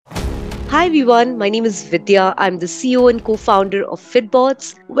Hi everyone, my name is Vidya. I'm the CEO and co founder of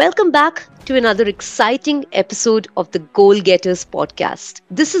Fitbots. Welcome back to another exciting episode of the Goal Getters podcast.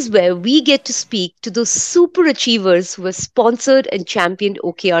 This is where we get to speak to those super achievers who have sponsored and championed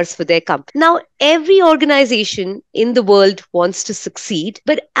OKRs for their company. Now, every organization in the world wants to succeed,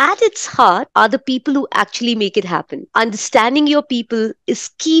 but at its heart are the people who actually make it happen. Understanding your people is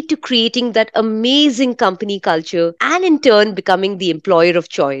key to creating that amazing company culture and in turn becoming the employer of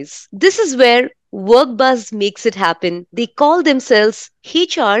choice. This is where Workbuzz makes it happen. They call themselves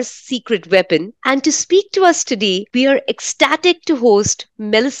HR's secret weapon. And to speak to us today, we are ecstatic to host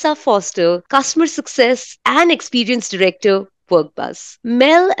Melissa Foster, Customer Success and Experience Director, Workbuzz.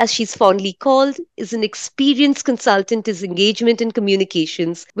 Mel, as she's fondly called, is an experienced consultant in engagement and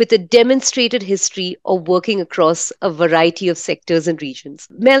communications with a demonstrated history of working across a variety of sectors and regions.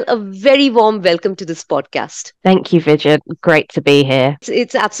 Mel, a very warm welcome to this podcast. Thank you, Vidya. Great to be here.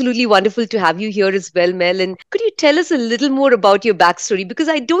 It's absolutely wonderful to have you here as well, Mel. And could you tell us a little more about your backstory? Because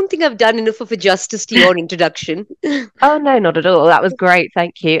I don't think I've done enough of a justice to your introduction. Oh, no, not at all. That was great.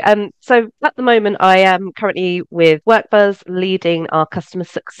 Thank you. So at the moment, I am currently with Workbuzz leading our customer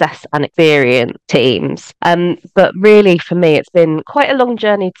success and experience teams. But really, for me, it's been quite a long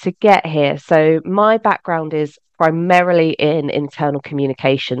journey to get here. So my background is primarily in internal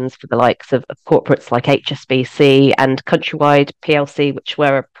communications for the likes of corporates like HSBC and Countrywide PLC, which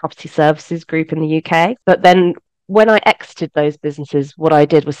were a property services group in the UK. But then when I exited those businesses, what I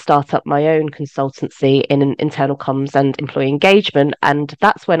did was start up my own consultancy in internal comms and employee engagement. And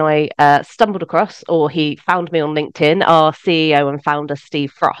that's when I stumbled across, or he found me on LinkedIn, our CEO and founder,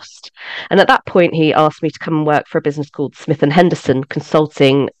 Steve Frost. And at that point, he asked me to come and work for a business called Smith and Henderson,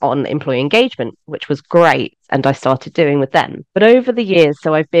 consulting on employee engagement, which was great. And I started doing with them. But over the years,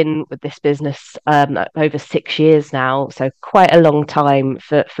 so I've been with this business over 6 years now, so quite a long time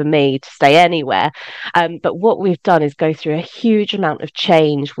for me to stay anywhere. But what we've done is go through a huge amount of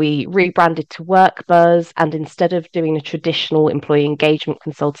change. We rebranded to Workbuzz, and instead of doing a traditional employee engagement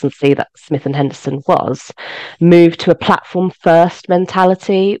consultancy that Smith and Henderson was, moved to a platform first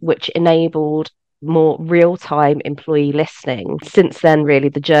mentality, which enabled more real-time employee listening. Since then, really,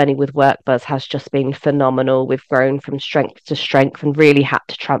 the journey with Workbuzz has just been phenomenal. We've grown from strength to strength and really had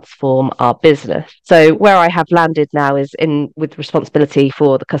to transform our business. So where I have landed now is in with responsibility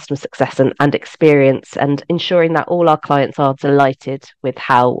for the customer success and experience, and ensuring that all our clients are delighted with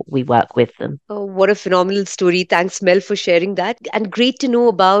how we work with them. Oh, what a phenomenal story. Thanks, Mel, for sharing that. And great to know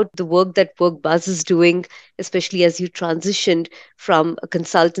about the work that Workbuzz is doing, especially as you transitioned from a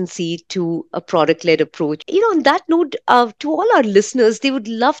consultancy to a product-led approach. On that note, to all our listeners, they would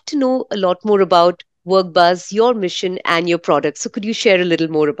love to know a lot more about Workbuzz, your mission, and your product. So could you share a little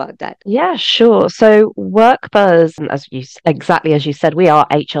more about that? Yeah, sure. So Workbuzz, exactly as you said, we are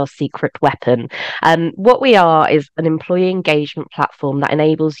HR's secret weapon. What we are is an employee engagement platform that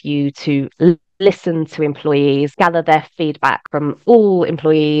enables you to listen to employees, gather their feedback from all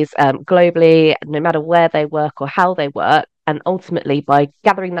employees globally, no matter where they work or how they work. And ultimately, by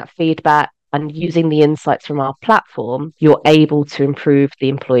gathering that feedback and using the insights from our platform, you're able to improve the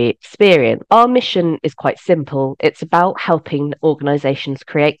employee experience. Our mission is quite simple. It's about helping organizations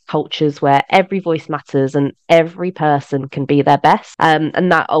create cultures where every voice matters and every person can be their best. And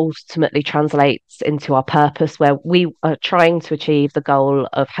that ultimately translates into our purpose, where we are trying to achieve the goal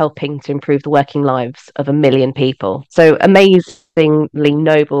of helping to improve the working lives of 1 million people. So amazingly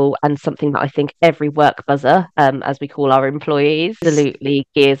noble, and something that I think every work buzzer, as we call our employees, absolutely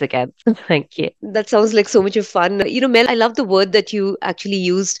gears against. Thank you. That sounds like so much of fun. Mel, I love the word that you actually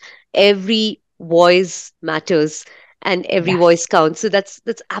used. Every voice matters and every Yes. voice counts. So that's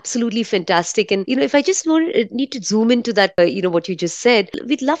absolutely fantastic. And if I just need to zoom into that, what you just said,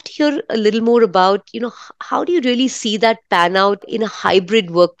 we'd love to hear a little more about, how do you really see that pan out in a hybrid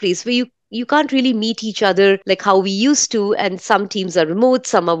workplace where you can't really meet each other like how we used to, and some teams are remote,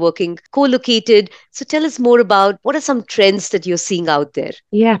 some are working co-located. So tell us more about what are some trends that you're seeing out there?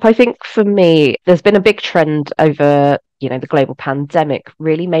 Yeah, I think for me, there's been a big trend over, the global pandemic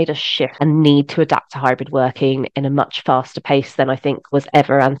really made us shift and need to adapt to hybrid working in a much faster pace than I think was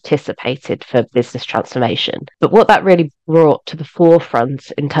ever anticipated for business transformation. But what that really brought to the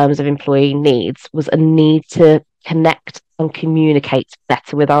forefront in terms of employee needs was a need to connect and communicate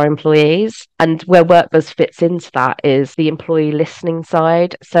better with our employees. And where Workbuzz fits into that is the employee listening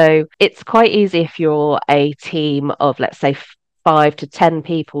side. So it's quite easy if you're a team of, let's say, 5 to 10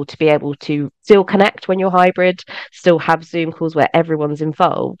 people to be able to still connect when you're hybrid, still have Zoom calls where everyone's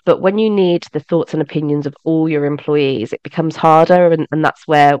involved. But when you need the thoughts and opinions of all your employees, it becomes harder. And that's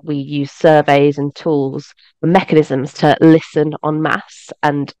where we use surveys and tools and mechanisms to listen en masse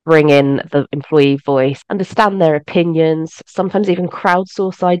and bring in the employee voice, understand their opinions, sometimes even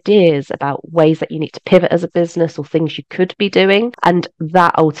crowdsource ideas about ways that you need to pivot as a business or things you could be doing. And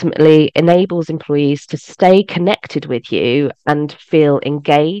that ultimately enables employees to stay connected with you and feel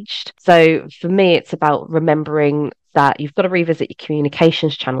engaged. So for me, it's about remembering that you've got to revisit your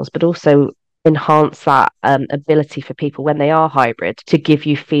communications channels, but also enhance that ability for people when they are hybrid to give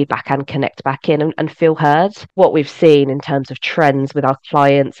you feedback and connect back in and feel heard. What we've seen in terms of trends with our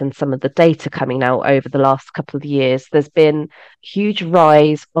clients and some of the data coming out over the last couple of years, there's been huge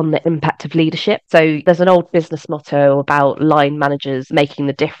rise on the impact of leadership. So there's an old business motto about line managers making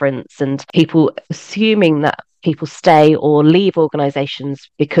the difference and people assuming that people stay or leave organizations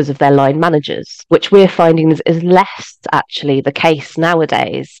because of their line managers, which we're finding is less actually the case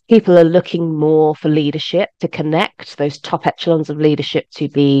nowadays. People are looking more for leadership to connect those top echelons of leadership to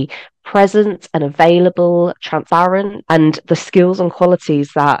be present and available, transparent, and the skills and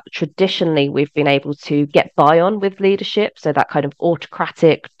qualities that traditionally we've been able to get by on with leadership. So that kind of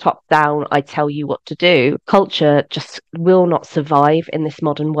autocratic, top down, I tell you what to do culture just will not survive in this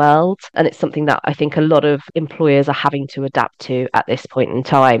modern world. And it's something that I think a lot of employers are having to adapt to at this point in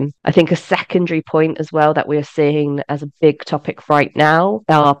time. I think a secondary point as well that we're seeing as a big topic right now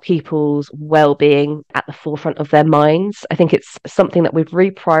are people's well-being at the forefront of their minds. I think it's something that we've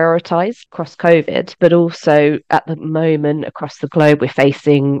reprioritized across COVID, but also at the moment across the globe, we're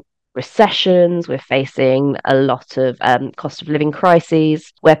facing recessions, we're facing a lot of cost of living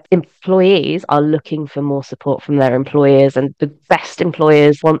crises where employees are looking for more support from their employers, and the best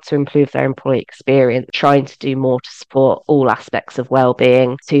employers want to improve their employee experience, trying to do more to support all aspects of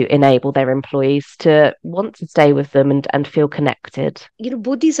well-being to enable their employees to want to stay with them and feel connected.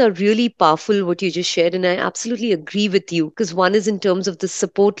 Both these are really powerful, what you just shared, and I absolutely agree with you, because one is in terms of the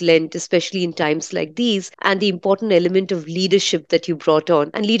support lent, especially in times like these, and the important element of leadership that you brought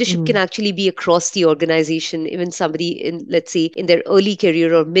on. And leadership can actually be across the organization. Even somebody in, let's say, in their early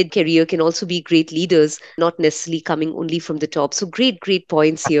career or mid career can also be great leaders, not necessarily coming only from the top. So great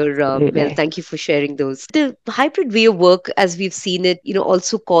points here, Mel. Absolutely. Thank you for sharing those. The hybrid way of work, as we've seen it,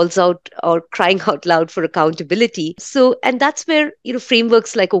 also calls out or crying out loud for accountability. So, and that's where,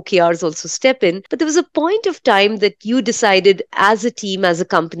 frameworks like OKRs also step in. But there was a point of time that you decided as a team, as a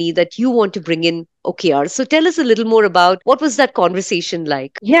company, that you want to bring in OKRs. So tell us a little more about what was that conversation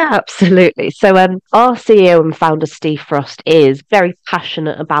like? Yeah, absolutely. So, our CEO and founder, Steve Frost, is very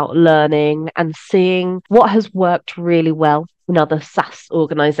passionate about learning and seeing what has worked really well in other SaaS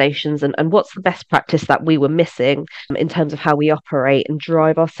organizations and what's the best practice that we were missing in terms of how we operate and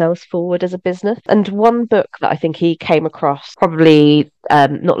drive ourselves forward as a business. And one book that I think he came across probably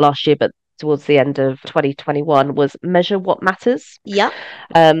not last year, but towards the end of 2021 was Measure What Matters. Yeah.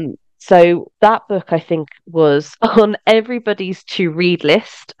 So that book, I think, was on everybody's to read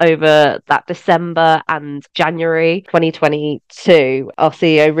list over that December and January 2022. Our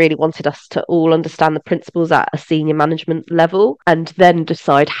CEO really wanted us to all understand the principles at a senior management level and then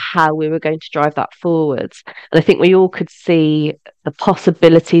decide how we were going to drive that forwards. And I think we all could see the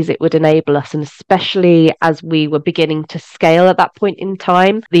possibilities it would enable us, and especially as we were beginning to scale at that point in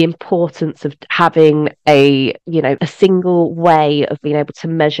time, the importance of having a single way of being able to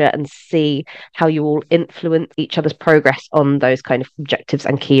measure and see how you all influence each other's progress on those kind of objectives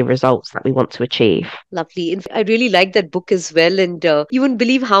and key results that we want to achieve. Lovely. I really like that book as well. And you wouldn't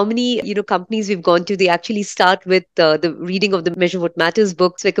believe how many, companies we've gone to. They actually start with the reading of the Measure What Matters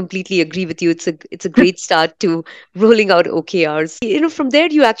book. So I completely agree with you. It's a great start to rolling out OKRs. From there,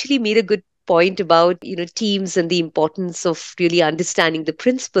 you actually made a good point about teams and the importance of really understanding the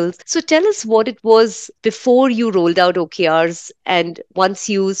principles. So tell us what it was before you rolled out OKRs, and once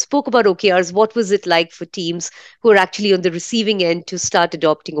you spoke about OKRs, what was it like for teams who are actually on the receiving end to start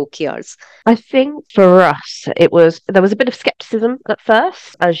adopting OKRs? I think for us, there was a bit of skepticism at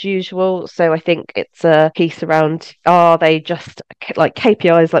first, as usual. So I think it's a piece around, are they just like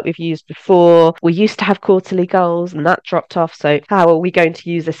KPIs like we've used before? We used to have quarterly goals and that dropped off. So how are we going to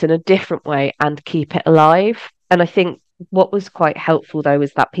use this in a different way and keep it alive? And I think what was quite helpful though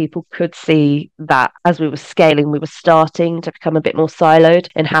is that people could see that as we were scaling, we were starting to become a bit more siloed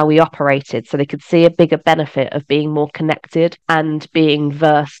in how we operated. So they could see a bigger benefit of being more connected and being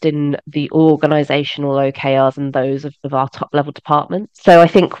versed in the organizational OKRs and those of our top level departments. So I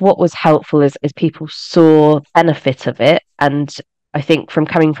think what was helpful is people saw benefit of it and I think from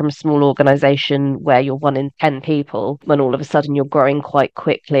coming from a small organization where you're one in 10 people, when all of a sudden you're growing quite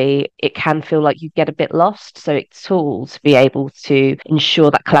quickly, it can feel like you get a bit lost. So it's tools to be able to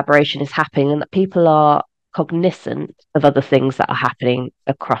ensure that collaboration is happening and that people are cognizant of other things that are happening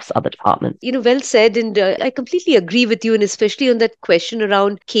across other departments. Well said. And I completely agree with you. And especially on that question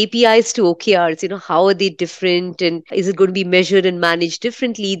around KPIs to OKRs, how are they different? And is it going to be measured and managed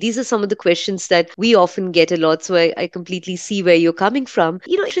differently? These are some of the questions that we often get a lot. So I completely see where you're coming from.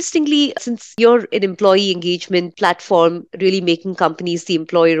 Interestingly, since you're an employee engagement platform, really making companies the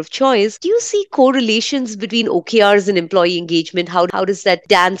employer of choice, do you see correlations between OKRs and employee engagement? How does that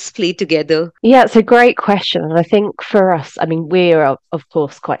dance play together? Yeah, it's a great question. And I think for us, I mean, we're, of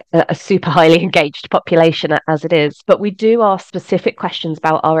course, quite a super highly engaged population as it is, but we do ask specific questions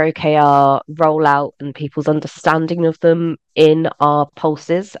about our OKR rollout and people's understanding of them in our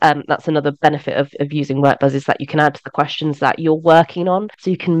pulses. That's another benefit of using Workbuzz is that you can add the questions that you're working on so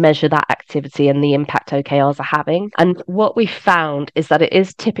you can measure that activity and the impact OKRs are having. And what we found is that it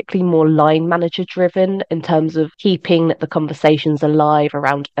is typically more line manager driven in terms of keeping the conversations alive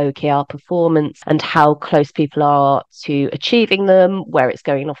around OKR performance and how close people are to achieving them, where it's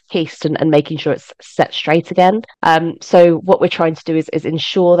going off piste and making sure it's set straight again. So what we're trying to do is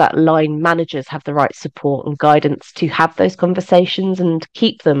ensure that line managers have the right support and guidance to have those conversations and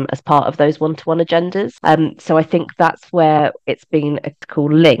keep them as part of those one-to-one agendas. So I think that's where it's been a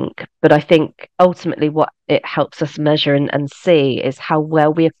cool link. But I think ultimately what it helps us measure and see is how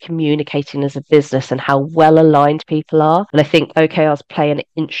well we are communicating as a business and how well aligned people are. And I think OKRs play an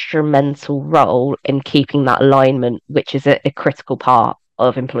instrumental role in keeping that alignment, which is a critical part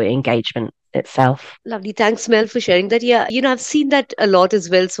of employee engagement itself. Lovely. Thanks, Mel, for sharing that. Yeah, I've seen that a lot as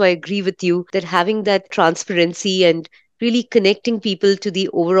well. So I agree with you that having that transparency and really connecting people to the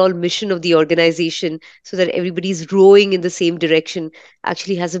overall mission of the organization so that everybody's rowing in the same direction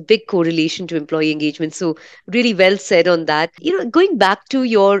actually has a big correlation to employee engagement. So, really well said on that. Going back to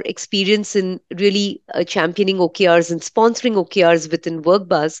your experience in really championing OKRs and sponsoring OKRs within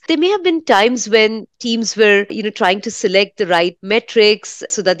Workbuzz, there may have been times when teams were, trying to select the right metrics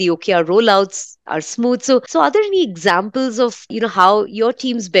so that the OKR rollouts are smooth. So are there any examples of, how your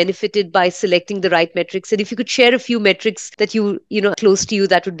teams benefited by selecting the right metrics? And if you could share a few metrics that close to you,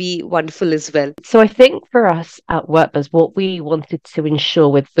 that would be wonderful as well. So I think for us at Workbuzz, what we wanted to ensure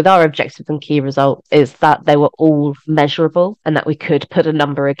with our objectives and key results is that they were all measurable and that we could put a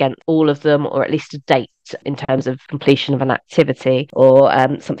number against all of them, or at least a date in terms of completion of an activity or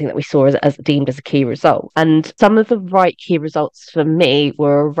something that we saw as deemed as a key result. And some of the right key results for me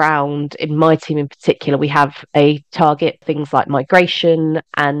were around, in my team in particular, we have a target, things like migration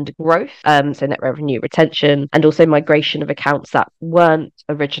and growth, so net revenue retention, and also migration of accounts that weren't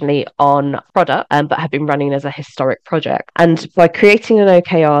originally on product but have been running as a historic project. And by creating an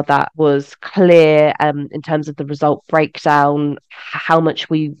OKR that was clear in terms of the result breakdown, how much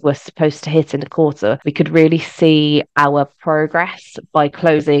we were supposed to hit in a quarter, we could really see our progress by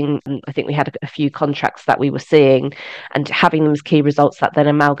closing. I think we had a few contracts that we were seeing, and having them as key results that then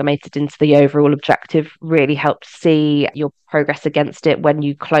amalgamated into the overall objective really helped see your progress against it when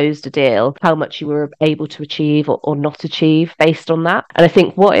you closed a deal, how much you were able to achieve or not achieve based on that. And I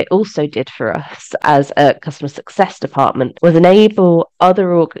think what it also did for us as a customer success department was enable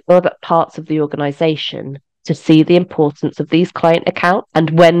other parts of the organization to see the importance of these client accounts.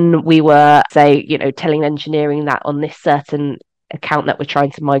 And when we were, say, telling engineering that on this certain account that we're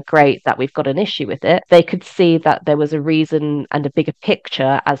trying to migrate that we've got an issue with it, they could see that there was a reason and a bigger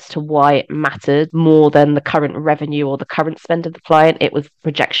picture as to why it mattered more than the current revenue or the current spend of the client. It was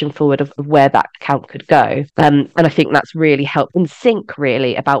projection forward of where that account could go. And I think that's really helped in sync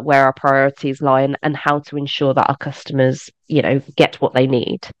really about where our priorities lie and how to ensure that our customers get what they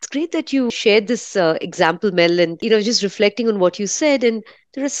need. It's great that you shared this example, Mel, and just reflecting on what you said. And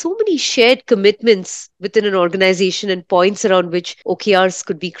there are so many shared commitments within an organization and points around which OKRs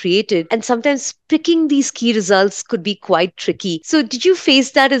could be created. And sometimes picking these key results could be quite tricky. So did you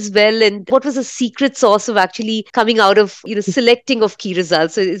face that as well? And what was the secret sauce of actually coming out of, selecting of key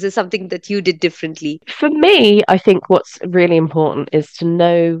results? So is there something that you did differently? For me, I think what's really important is to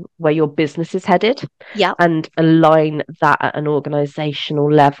know where your business is headed. Yeah. And align that at an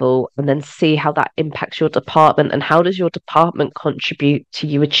organizational level, and then see how that impacts your department and how does your department contribute to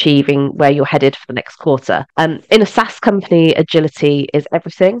you achieving where you're headed for the next quarter. In a SaaS company, agility is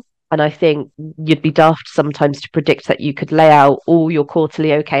everything. And I think you'd be daft sometimes to predict that you could lay out all your quarterly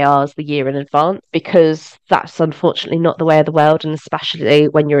OKRs the year in advance, because that's unfortunately not the way of the world. And especially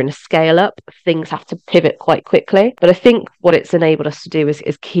when you're in a scale up, things have to pivot quite quickly. But I think what it's enabled us to do is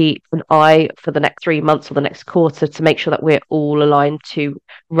keep an eye for the next 3 months or the next quarter to make sure that we're all aligned to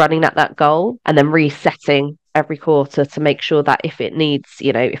running at that goal, and then resetting every quarter to make sure that if it needs,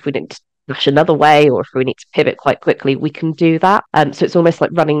 if we need to dash another way, or if we need to pivot quite quickly, we can do that. So it's almost like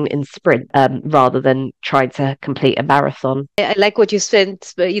running in sprint, rather than trying to complete a marathon. I like what you said,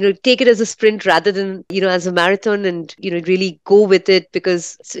 take it as a sprint rather than, as a marathon, and, really go with it,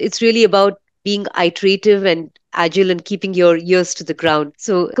 because it's really about being iterative and agile and keeping your ears to the ground.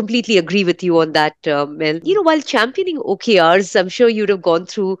 So completely agree with you on that, Mel. While championing OKRs, I'm sure you'd have gone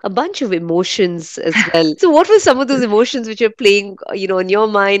through a bunch of emotions as well. So what were some of those emotions which are playing, on your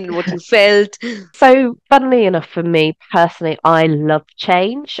mind, and what you felt? So, funnily enough, for me personally, I love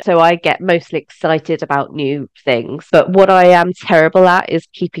change. So, I get mostly excited about new things. But what I am terrible at is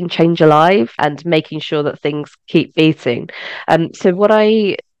keeping change alive and making sure that things keep beating. So, what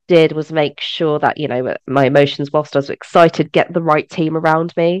I did was make sure that, my emotions, whilst I was excited, get the right team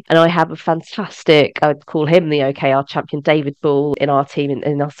around me. And I have a fantastic, I'd call him the OKR champion, David Bull, in our team,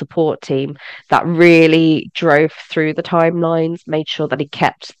 in our support team, that really drove through the timelines, made sure that he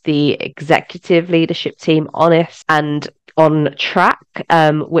kept the executive leadership team honest and on track,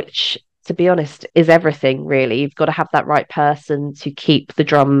 which, to be honest, is everything really. You've got to have that right person to keep the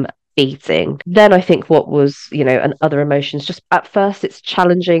drum beating. Then I think what was, and other emotions, just at first it's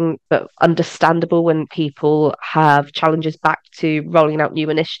challenging but understandable when people have challenges back to rolling out new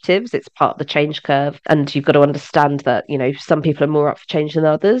initiatives. It's part of the change curve, and you've got to understand that, some people are more up for change than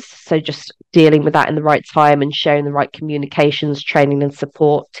others. So just dealing with that in the right time and showing the right communications, training and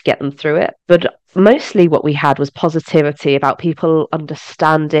support to get them through it. But mostly what we had was positivity about people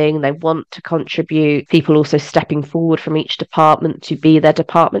understanding they want to contribute, people also stepping forward from each department to be their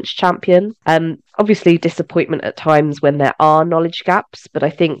department's champion. Obviously disappointment at times when there are knowledge gaps, but I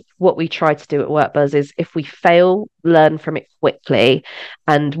think what we try to do at Workbuzz is, if we fail, learn from it quickly.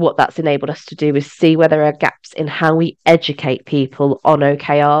 And what that's enabled us to do is see where there are gaps in how we educate people on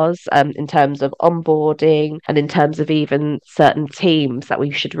OKRs, in terms of onboarding and in terms of even certain teams that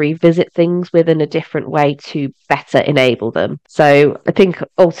we should revisit things with in a different way to better enable them. So I think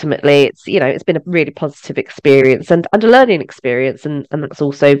ultimately it's been a really positive experience and a learning experience, and that's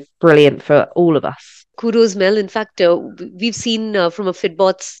also brilliant for all of us. Kudos, Mel. In fact, we've seen from a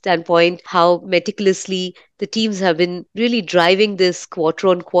Fitbot standpoint how meticulously the teams have been really driving this quarter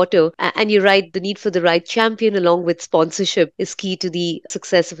on quarter. And you're right, the need for the right champion along with sponsorship is key to the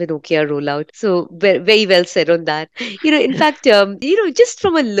success of an OKR rollout. So very well said on that. In fact, just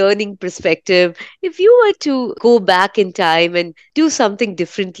from a learning perspective, if you were to go back in time and do something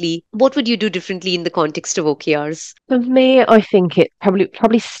differently, what would you do differently in the context of OKRs? For me, I think it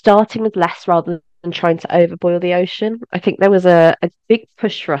probably starting with less rather than trying to overboil the ocean. I think there was a big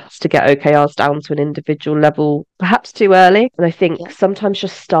push for us to get OKRs down to an individual level, perhaps too early. And I think sometimes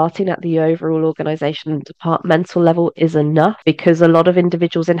just starting at the overall organisation and departmental level is enough, because a lot of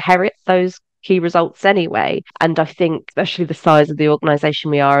individuals inherit those key results anyway. And I think, especially the size of the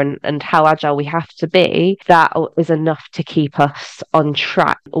organisation we are and how agile we have to be, that is enough to keep us on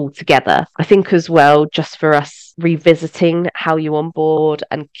track altogether. I think as well, just for us, revisiting how you onboard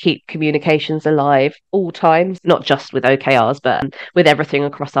and keep communications alive all times, not just with OKRs, but with everything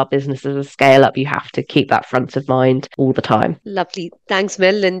across our business as a scale up, you have to keep that front of mind all the time. Lovely. Thanks,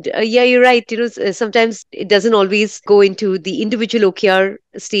 Mel. And you're right. Sometimes it doesn't always go into the individual OKR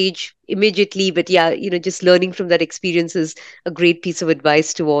stage immediately, but just learning from that experience is a great piece of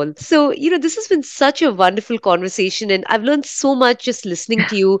advice to all. So this has been such a wonderful conversation, and I've learned so much just listening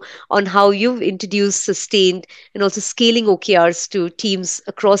to you on how you've introduced, sustained, and also scaling OKRs to teams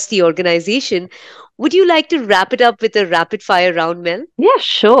across the organization. Would you like to wrap it up with a rapid fire round, Mel? Yeah,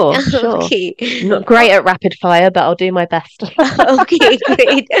 sure. Okay. Not great at rapid fire, but I'll do my best. Okay,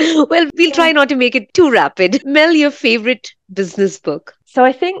 great. Well, we'll try not to make it too rapid. Mel, your favorite business book? So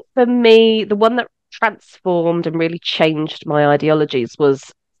I think for me, the one that transformed and really changed my ideologies was,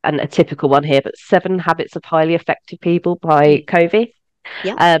 and a typical one here, but Seven Habits of Highly Effective People by Covey.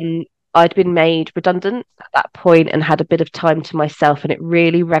 Yeah. I'd been made redundant at that point and had a bit of time to myself, and it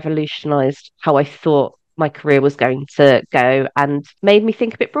really revolutionized how I thought my career was going to go and made me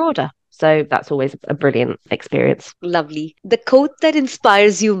think a bit broader. So that's always a brilliant experience. Lovely. The quote that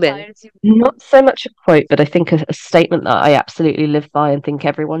inspires you, Mel? Not so much a quote, but I think a statement that I absolutely live by and think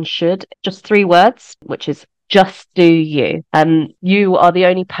everyone should. Just 3 words, which is just do you. You are the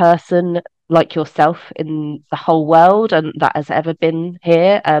only person like yourself in the whole world and that has ever been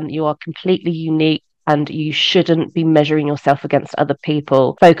here. You are completely unique. And you shouldn't be measuring yourself against other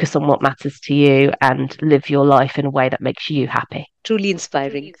people. Focus on what matters to you and live your life in a way that makes you happy. Truly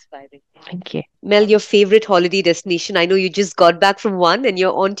inspiring. Thank you. Mel, your favorite holiday destination? I know you just got back from one and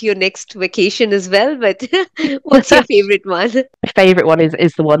you're on to your next vacation as well, but what's your favorite one? My favourite one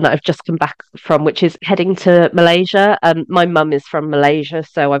is the one that I've just come back from, which is heading to Malaysia. My mum is from Malaysia,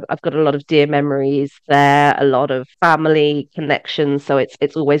 so I've got a lot of dear memories there, a lot of family connections. So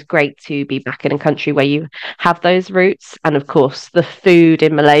it's always great to be back in a country where you have those roots. And of course, the food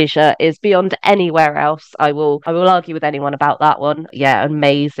in Malaysia is beyond anywhere else. I will argue with anyone about that one. Yeah,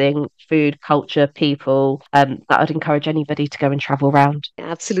 amazing food, culture, people. That I'd encourage anybody to go and travel around.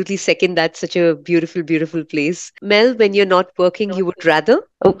 Absolutely second. That's such a beautiful, beautiful place. Mel, when you're not working, you would rather?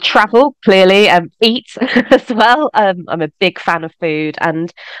 Oh, travel, clearly, eat as well. I'm a big fan of food,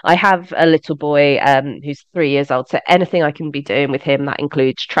 and I have a little boy who's 3 years old. So anything I can be doing with him that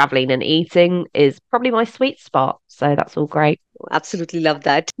includes traveling and eating is probably my sweet spot. So that's all great. Absolutely love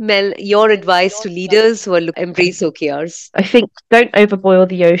that. Mel, your advice to leaders who are embrace OKRs. I think don't overboil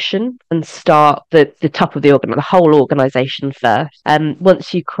the ocean and start the top of the whole organization first. And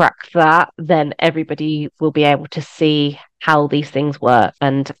once you crack that, then everybody will be able to see how these things work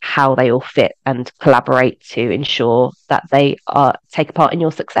and how they all fit and collaborate to ensure that they take part in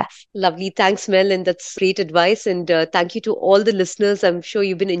your success. Lovely. Thanks, Mel. And that's great advice. And thank you to all the listeners. I'm sure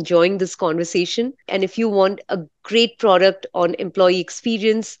you've been enjoying this conversation. And if you want a great product on employee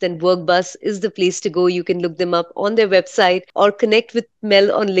experience, then Workbuzz is the place to go. You can look them up on their website or connect with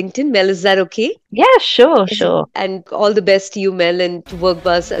Mel on LinkedIn. Mel, is that okay? Yeah, sure. And all the best to you, Mel, and to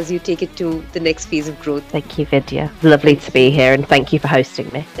Workbuzz as you take it to the next phase of growth. Thank you, Vidya. Lovely to be here and thank you for hosting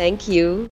me. Thank you.